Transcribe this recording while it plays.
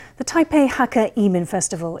The Taipei Hakka Yimin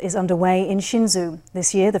Festival is underway in Hsinchu.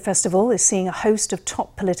 This year, the festival is seeing a host of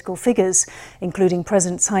top political figures, including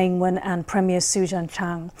President Tsai Ing-wen and Premier Su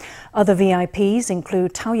Tseng-chang. Other VIPs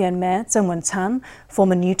include Taoyuan Mayor Zheng Wen-tan,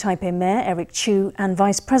 former New Taipei Mayor Eric Chu, and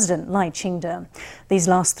Vice President Lai Ching-te. These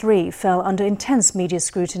last three fell under intense media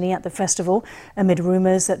scrutiny at the festival amid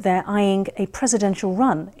rumours that they're eyeing a presidential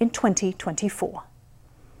run in 2024.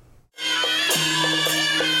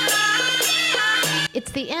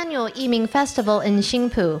 It's the annual Yiming Festival in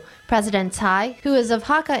Hsinchu. President Tsai, who is of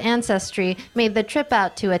Hakka ancestry, made the trip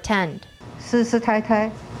out to attend.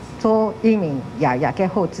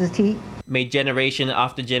 May generation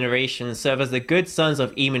after generation serve as the good sons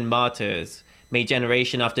of Yimin martyrs. May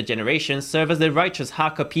generation after generation serve as the righteous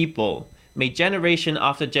Hakka people. May generation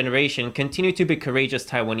after generation continue to be courageous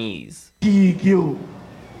Taiwanese.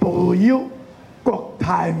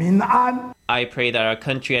 I pray that our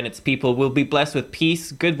country and its people will be blessed with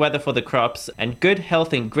peace, good weather for the crops, and good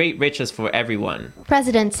health and great riches for everyone.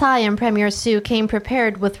 President Tsai and Premier Su came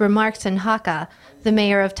prepared with remarks in Hakka. The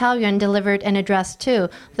mayor of Taoyuan delivered an address too,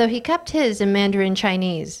 though he kept his in Mandarin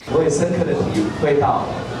Chinese.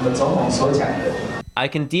 I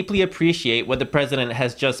can deeply appreciate what the president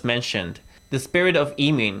has just mentioned. The spirit of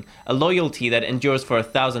Yimin, a loyalty that endures for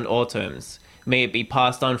 1,000 autumns. May it be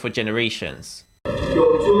passed on for generations.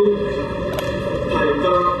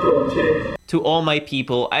 To all my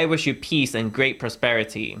people, I wish you peace and great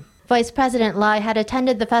prosperity. Vice President Lai had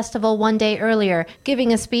attended the festival one day earlier,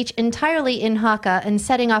 giving a speech entirely in Hakka and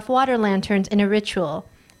setting off water lanterns in a ritual.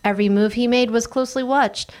 Every move he made was closely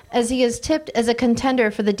watched, as he is tipped as a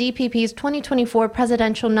contender for the DPP's 2024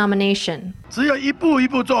 presidential nomination. You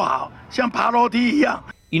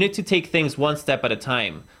need to take things one step at a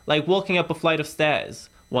time, like walking up a flight of stairs.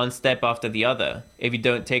 One step after the other. If you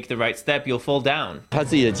don't take the right step, you'll fall down.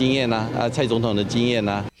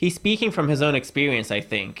 He's speaking from his own experience, I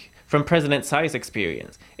think. From President Tsai's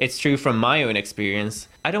experience. It's true from my own experience.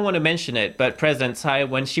 I don't want to mention it, but President Tsai,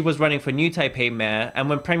 when she was running for New Taipei Mayor and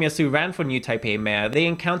when Premier Su ran for New Taipei Mayor, they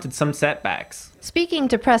encountered some setbacks. Speaking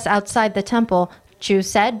to press outside the temple, Chu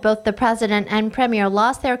said both the president and premier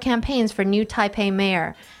lost their campaigns for New Taipei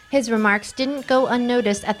Mayor. His remarks didn't go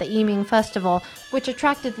unnoticed at the Yiming Festival, which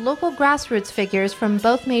attracted local grassroots figures from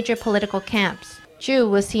both major political camps. Chu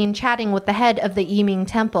was seen chatting with the head of the Yiming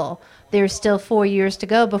Temple. There's still 4 years to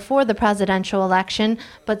go before the presidential election,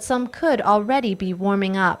 but some could already be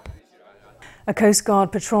warming up. A Coast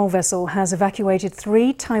Guard patrol vessel has evacuated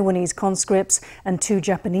 3 Taiwanese conscripts and 2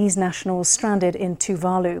 Japanese nationals stranded in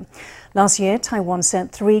Tuvalu. Last year, Taiwan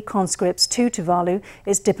sent 3 conscripts to Tuvalu,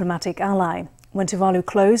 its diplomatic ally. When Tuvalu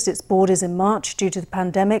closed its borders in March due to the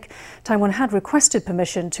pandemic, Taiwan had requested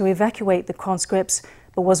permission to evacuate the conscripts,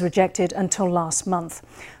 but was rejected until last month.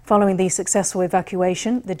 Following the successful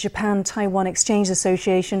evacuation, the Japan-Taiwan Exchange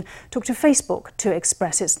Association took to Facebook to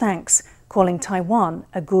express its thanks, calling Taiwan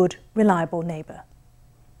a good, reliable neighbor.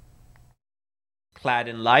 Clad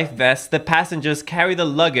in life vests, the passengers carry the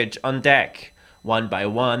luggage on deck. One by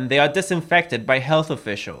one, they are disinfected by health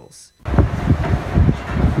officials.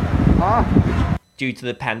 Due to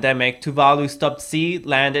the pandemic, Tuvalu stopped sea,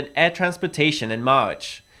 land, and air transportation in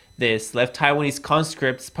March. This left Taiwanese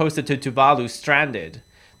conscripts posted to Tuvalu stranded.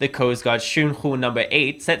 The Coast Guard Shunhu No.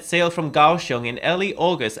 8 set sail from Kaohsiung in early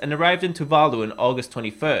August and arrived in Tuvalu on August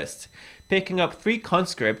 21st, picking up 3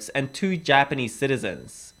 conscripts and 2 Japanese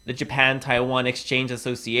citizens. The Japan-Taiwan Exchange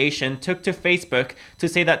Association took to Facebook to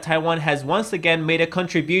say that Taiwan has once again made a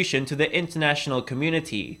contribution to the international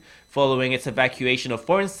community, following its evacuation of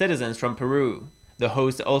foreign citizens from Peru. The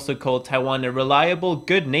host also called Taiwan a reliable,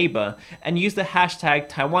 good neighbor and used the hashtag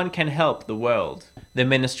Taiwan can help the world. The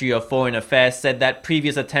Ministry of Foreign Affairs said that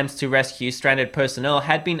previous attempts to rescue stranded personnel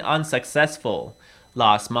had been unsuccessful.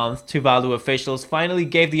 Last month, Tuvalu officials finally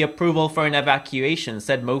gave the approval for an evacuation,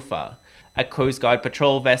 said MOFA. A Coast Guard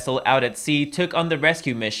patrol vessel out at sea took on the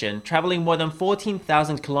rescue mission, traveling more than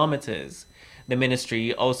 14,000 kilometers. The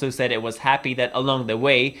ministry also said it was happy that along the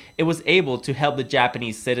way, it was able to help the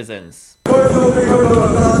Japanese citizens.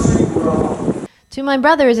 To my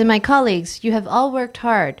brothers and my colleagues, you have all worked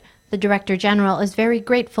hard. The Director General is very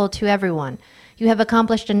grateful to everyone. You have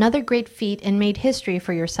accomplished another great feat and made history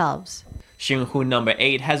for yourselves. Shunhu No.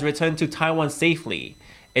 8 has returned to Taiwan safely.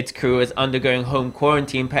 Its crew is undergoing home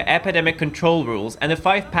quarantine per epidemic control rules, and the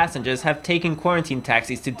 5 passengers have taken quarantine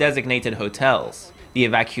taxis to designated hotels. The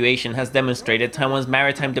evacuation has demonstrated Taiwan's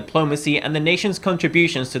maritime diplomacy and the nation's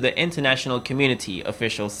contributions to the international community,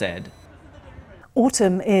 officials said.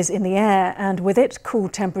 Autumn is in the air, and with it, cool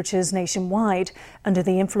temperatures nationwide under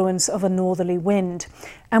the influence of a northerly wind.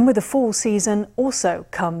 And with the fall season also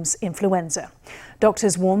comes influenza.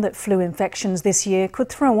 Doctors warn that flu infections this year could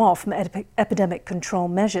throw off epidemic control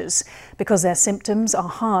measures because their symptoms are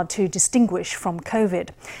hard to distinguish from COVID.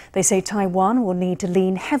 They say Taiwan will need to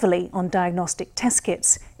lean heavily on diagnostic test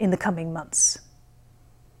kits in the coming months.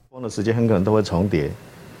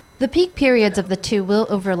 The peak periods of the two will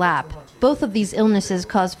overlap. Both of these illnesses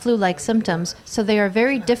cause flu-like symptoms, so they are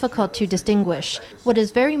very difficult to distinguish. What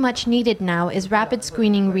is very much needed now is rapid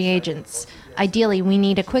screening reagents. Ideally, we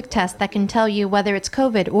need a quick test that can tell you whether it's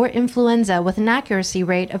COVID or influenza with an accuracy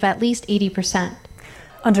rate of at least 80%.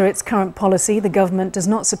 Under its current policy, the government does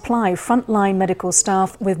not supply frontline medical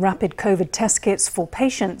staff with rapid COVID test kits for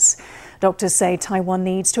patients. Doctors say Taiwan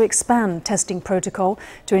needs to expand testing protocol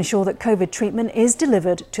to ensure that COVID treatment is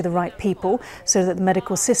delivered to the right people so that the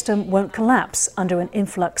medical system won't collapse under an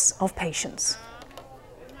influx of patients.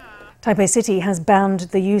 Taipei City has banned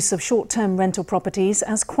the use of short-term rental properties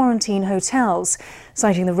as quarantine hotels,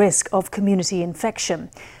 citing the risk of community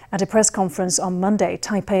infection. At a press conference on Monday,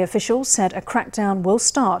 Taipei officials said a crackdown will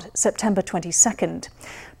start September 22nd.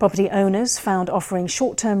 Property owners found offering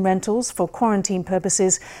short-term rentals for quarantine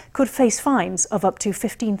purposes could face fines of up to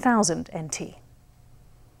 15,000 NT.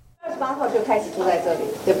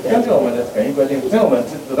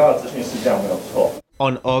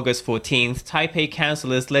 On August 14th, Taipei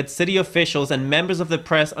councillors led city officials and members of the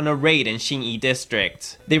press on a raid in Xinyi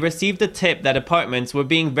district. They received a tip that apartments were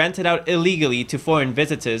being rented out illegally to foreign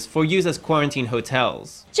visitors for use as quarantine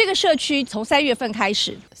hotels.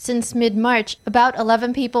 Since mid-March, about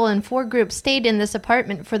 11 people in 4 groups stayed in this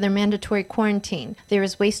apartment for their mandatory quarantine. There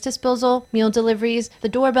is waste disposal, meal deliveries, the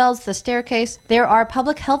doorbells, the staircase. There are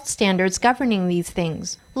public health standards governing these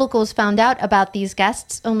things. Locals found out about these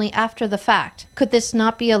guests only after the fact. Could this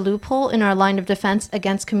not be a loophole in our line of defense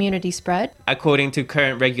against community spread? According to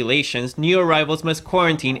current regulations, new arrivals must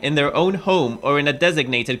quarantine in their own home or in a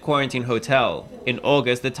designated quarantine hotel. In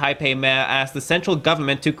August, the Taipei mayor asked the central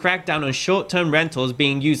government to crack down on short-term rentals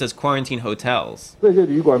being used as quarantine hotels.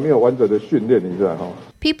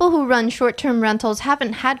 People who run short-term rentals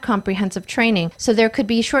haven't had comprehensive training, so there could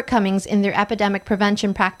be shortcomings in their epidemic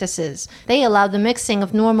prevention practices. They allow the mixing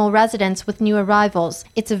of normal residents with new arrivals.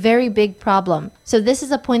 It's a very big problem. So this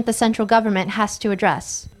is a point the central government has to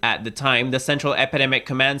address. At the time, the Central Epidemic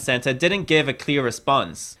Command Center didn't give a clear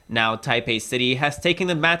response. Now Taipei City has taken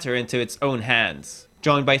the matter into its own hands.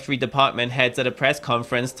 Joined by 3 department heads at a press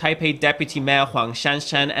conference, Taipei Deputy Mayor Huang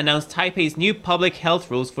Shanshan announced Taipei's new public health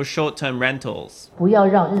rules for short-term rentals.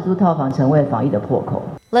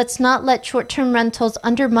 Let's not let short-term rentals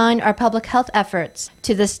undermine our public health efforts.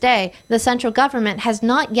 To this day, the central government has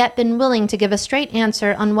not yet been willing to give a straight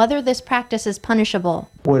answer on whether this practice is punishable.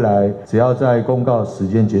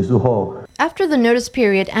 After the notice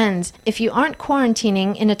period ends, if you aren't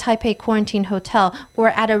quarantining in a Taipei quarantine hotel or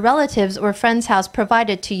at a relative's or friend's house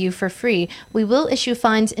provided to you for free, we will issue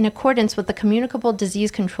fines in accordance with the Communicable Disease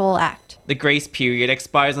Control Act. The grace period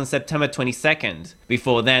expires on September 22nd.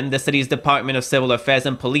 Before then, the city's Department of Civil Affairs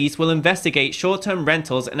and Police will investigate short-term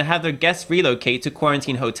rentals and have their guests relocate to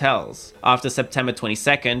quarantine hotels. After September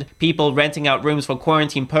 22nd, people renting out rooms for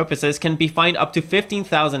quarantine purposes can be fined up to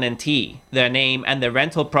 15,000 NT. Their name and their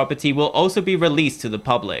rental property will also be released to the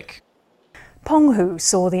public. Penghu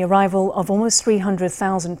saw the arrival of almost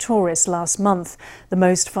 300,000 tourists last month, the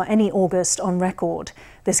most for any August on record.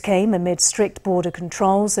 This came amid strict border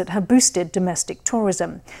controls that have boosted domestic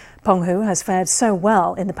tourism. Penghu has fared so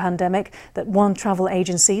well in the pandemic that one travel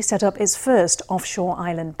agency set up its first offshore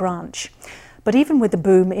island branch. But even with the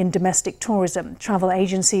boom in domestic tourism, travel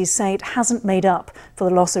agencies say it hasn't made up for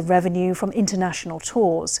the loss of revenue from international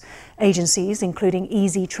tours. Agencies, including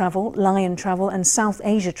Easy Travel, Lion Travel and South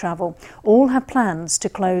Asia Travel, all have plans to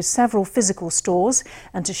close several physical stores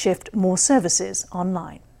and to shift more services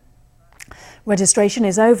online. Registration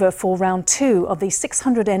is over for round 2 of the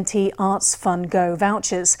 600 NT Arts Fund Go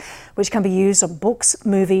vouchers, which can be used on books,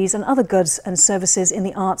 movies and other goods and services in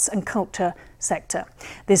the arts and culture sector.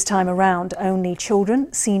 This time around, only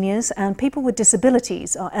children, seniors and people with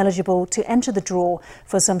disabilities are eligible to enter the draw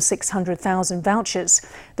for some 600,000 vouchers.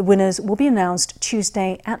 The winners will be announced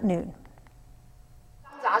Tuesday at noon.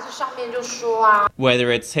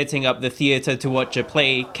 Whether it's hitting up the theatre to watch a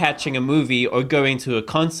play, catching a movie or going to a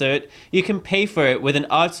concert, you can pay for it with an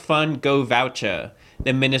Arts Fund Go voucher.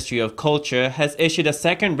 The Ministry of Culture has issued a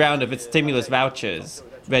second round of its stimulus vouchers.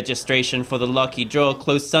 Registration for the lucky draw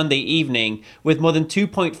closed Sunday evening, with more than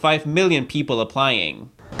 2.5 million people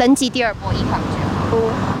applying. 不？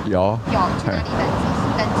有。去哪里登记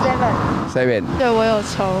？7。7。对，我有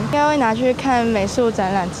抽，应该会拿去看美术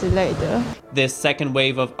展览之类的。 This second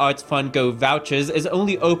wave of Arts Fund Go vouchers is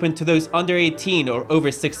only open to those under 18 or over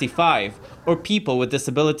 65, or people with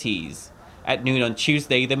disabilities. At noon on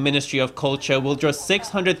Tuesday, the Ministry of Culture will draw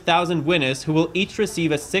 600,000 winners who will each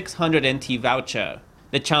receive a 600 NT voucher.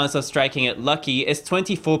 The chance of striking it lucky is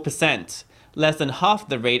 24%, less than half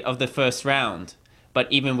the rate of the first round.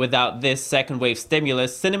 But even without this second wave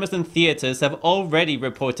stimulus, cinemas and theaters have already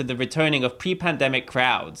reported the returning of pre-pandemic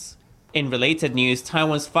crowds. In related news,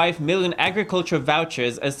 Taiwan's 5 million agriculture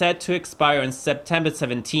vouchers are set to expire on September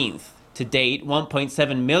 17th. To date,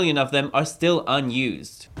 1.7 million of them are still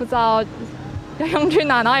unused.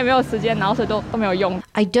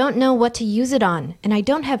 I don't know what to use it on, and I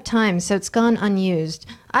don't have time, so it's gone unused.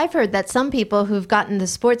 I've heard that some people who've gotten the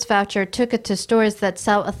sports voucher took it to stores that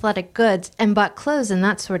sell athletic goods and bought clothes and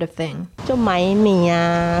that sort of thing.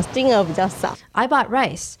 I bought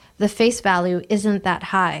rice. The face value isn't that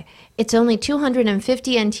high. It's only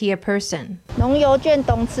 250 NT a person. The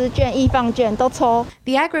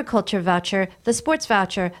agriculture voucher, the sports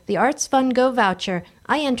voucher, the Arts Fund Go voucher,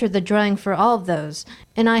 I entered the drawing for all of those.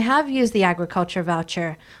 And I have used the agriculture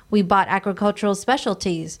voucher. We bought agricultural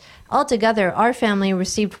specialties. Altogether, our family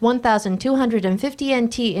received 1,250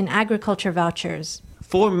 NT in agriculture vouchers.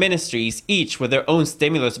 4 ministries, each with their own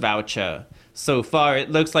stimulus voucher. So far,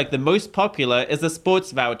 it looks like the most popular is the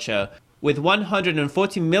sports voucher, with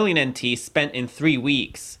 140 million NT spent in 3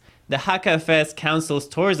 weeks. The Hakka Affairs Council's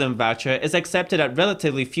tourism voucher is accepted at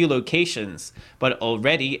relatively few locations, but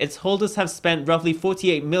already its holders have spent roughly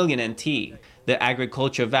 48 million NT. The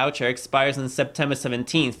agriculture voucher expires on September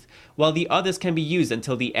 17th, while the others can be used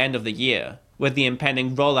until the end of the year. With the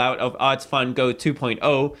impending rollout of Arts Fund Go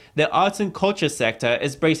 2.0, the arts and culture sector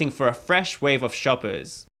is bracing for a fresh wave of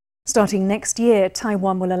shoppers. Starting next year,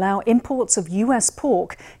 Taiwan will allow imports of US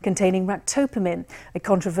pork containing ractopamine, a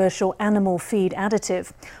controversial animal feed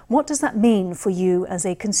additive. What does that mean for you as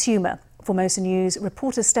a consumer? Formosa News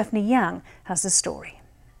reporter Stephanie Yang has the story.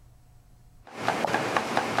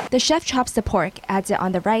 The chef chops the pork, adds it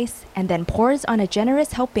on the rice, and then pours on a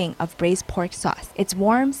generous helping of braised pork sauce. It's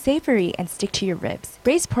warm, savory, and stick to your ribs.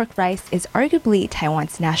 Braised pork rice is arguably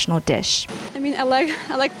Taiwan's national dish. I mean, I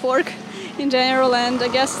like pork in general, and I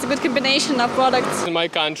guess it's a good combination of products. In my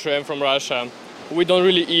country, I'm from Russia, we don't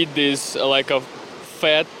really eat these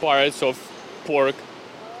fat parts of pork.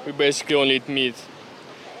 We basically only eat meat.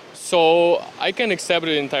 So I can accept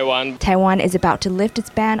it in Taiwan. Taiwan is about to lift its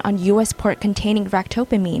ban on U.S. pork containing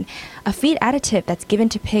ractopamine, a feed additive that's given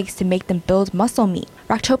to pigs to make them build muscle meat.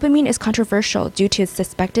 Ractopamine is controversial due to its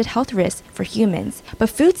suspected health risks for humans, but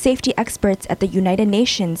food safety experts at the United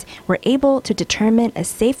Nations were able to determine a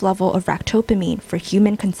safe level of ractopamine for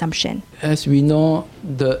human consumption. As we know,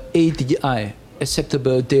 the ADI,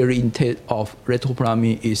 acceptable daily intake of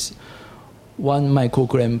ractopamine, is 1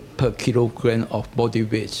 microgram per kilogram of body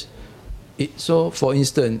weight. So, for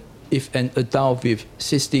instance, if an adult with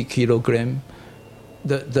 60 kilograms,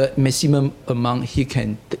 the maximum amount he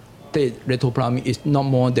can take ractopamine is not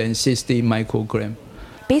more than 60 micrograms.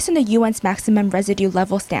 Based on the UN's maximum residue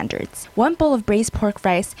level standards, 1 bowl of braised pork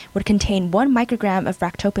rice would contain 1 microgram of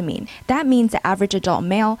ractopamine. That means the average adult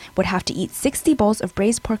male would have to eat 60 bowls of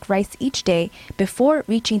braised pork rice each day before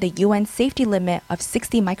reaching the UN safety limit of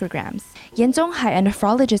 60 micrograms. Yan Zhonghai, a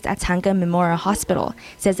nephrologist at Chang'an Memorial Hospital,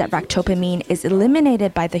 says that ractopamine is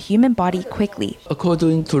eliminated by the human body quickly.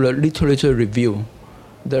 According to the literature review,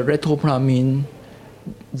 the ractopamine,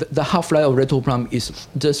 the half-life of ractopamine is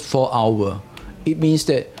just 4 hours. It means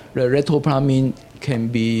that the ractopamine can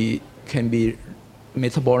be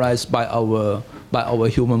metabolized by our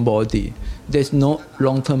human body. There's no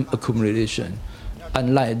long-term accumulation,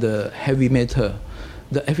 unlike the heavy metal.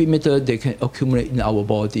 The heavy metal, they can accumulate in our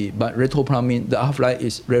body, but ractopamine, the half-life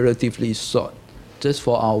is relatively short, just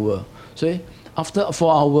 4 hours. So after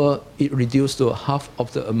 4 hours, it reduced to half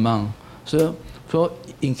of the amount. So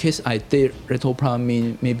in case I take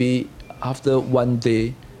ractopamine, maybe after 1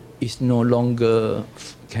 day, it no longer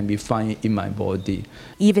can be found in my body.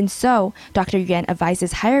 Even so, Dr. Yuan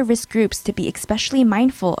advises higher risk groups to be especially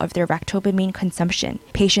mindful of their ractopamine consumption.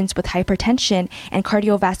 Patients with hypertension and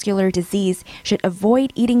cardiovascular disease should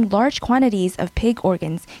avoid eating large quantities of pig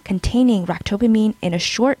organs containing ractopamine in a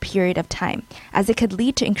short period of time, as it could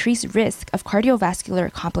lead to increased risk of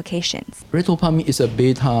cardiovascular complications. Ractopamine is a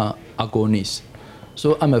beta agonist,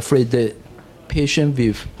 so I'm afraid that patients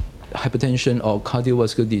with hypertension or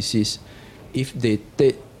cardiovascular disease, if they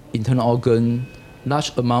take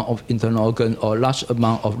large amount of internal organ or large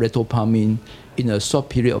amount of ractopamine in a short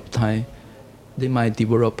period of time, they might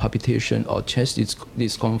develop palpitation or chest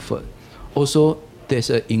discomfort. Also, there's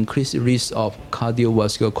an increased risk of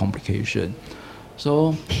cardiovascular complication.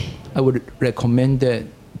 So I would recommend that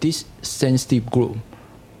this sensitive group,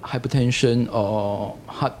 hypertension or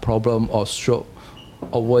heart problem or stroke,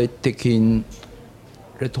 avoid taking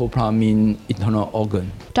retroplamine internal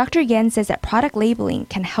organ. Dr. Yan says that product labeling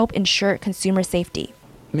can help ensure consumer safety.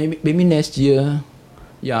 Maybe next year,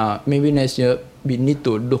 we need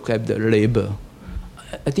to look at the label.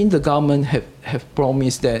 I think the government have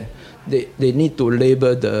promised that they need to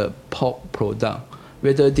label the pork product,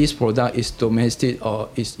 whether this product is domestic or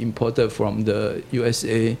is imported from the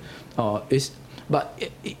USA, but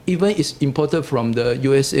even it's imported from the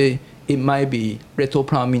USA, it might be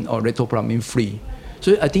retroplamine or retroplamine free.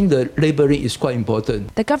 So I think the labeling is quite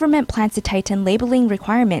important. The government plans to tighten labeling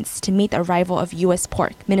requirements to meet the arrival of U.S.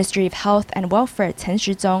 pork. Ministry of Health and Welfare Chen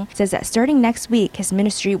Shizong says that starting next week, his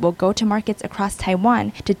ministry will go to markets across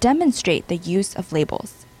Taiwan to demonstrate the use of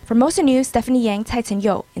labels. For Mosa News, Stephanie Yang, Cai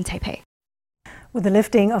Chen-Yo in Taipei. With the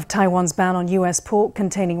lifting of Taiwan's ban on U.S. pork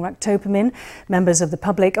containing ractopamine, members of the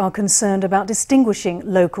public are concerned about distinguishing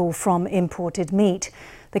local from imported meat.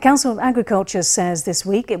 The Council of Agriculture says this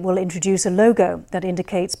week it will introduce a logo that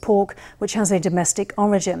indicates pork which has a domestic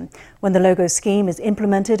origin. When the logo scheme is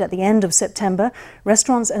implemented at the end of September,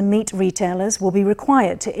 restaurants and meat retailers will be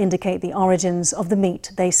required to indicate the origins of the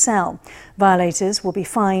meat they sell. Violators will be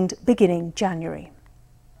fined beginning January.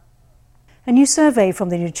 A new survey from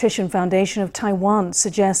the Nutrition Foundation of Taiwan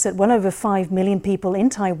suggests that well over 5 million people in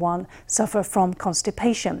Taiwan suffer from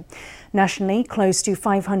constipation. Nationally, close to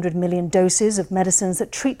 500 million doses of medicines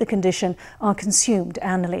that treat the condition are consumed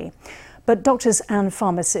annually. But doctors and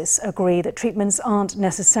pharmacists agree that treatments aren't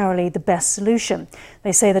necessarily the best solution.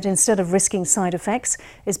 They say that instead of risking side effects,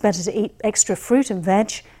 it's better to eat extra fruit and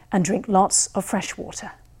veg and drink lots of fresh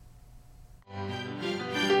water.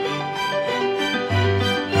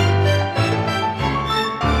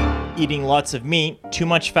 Eating lots of meat, too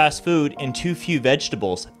much fast food, and too few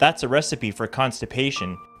vegetables, that's a recipe for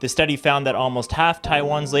constipation. The study found that almost half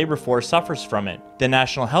Taiwan's labor force suffers from it. The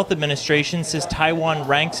National Health Administration says Taiwan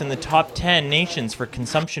ranks in the top 10 nations for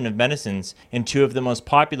consumption of medicines, and 2 of the most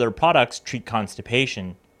popular products treat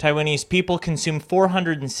constipation. Taiwanese people consume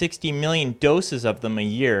 460 million doses of them a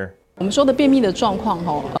year.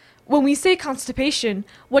 When we say constipation,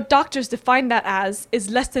 what doctors define that as is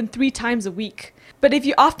less than 3 times a week. But if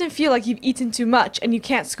you often feel like you've eaten too much and you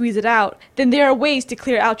can't squeeze it out, then there are ways to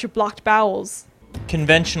clear out your blocked bowels.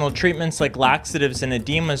 Conventional treatments like laxatives and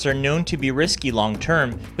edemas are known to be risky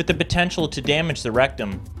long-term, with the potential to damage the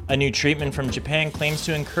rectum. A new treatment from Japan claims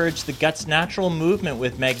to encourage the gut's natural movement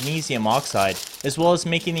with magnesium oxide, as well as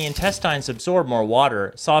making the intestines absorb more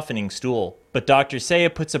water, softening stool. But doctors say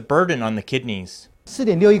it puts a burden on the kidneys.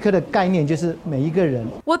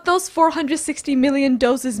 What those 460 million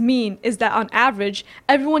doses mean is that on average,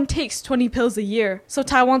 everyone takes 20 pills a year. So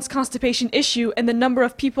Taiwan's constipation issue and the number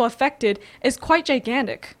of people affected is quite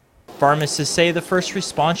gigantic. Pharmacists say the first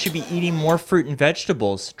response should be eating more fruit and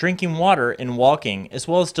vegetables, drinking water, and walking, as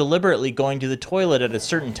well as deliberately going to the toilet at a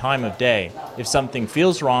certain time of day. If something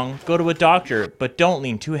feels wrong, go to a doctor, but don't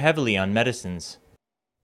lean too heavily on medicines.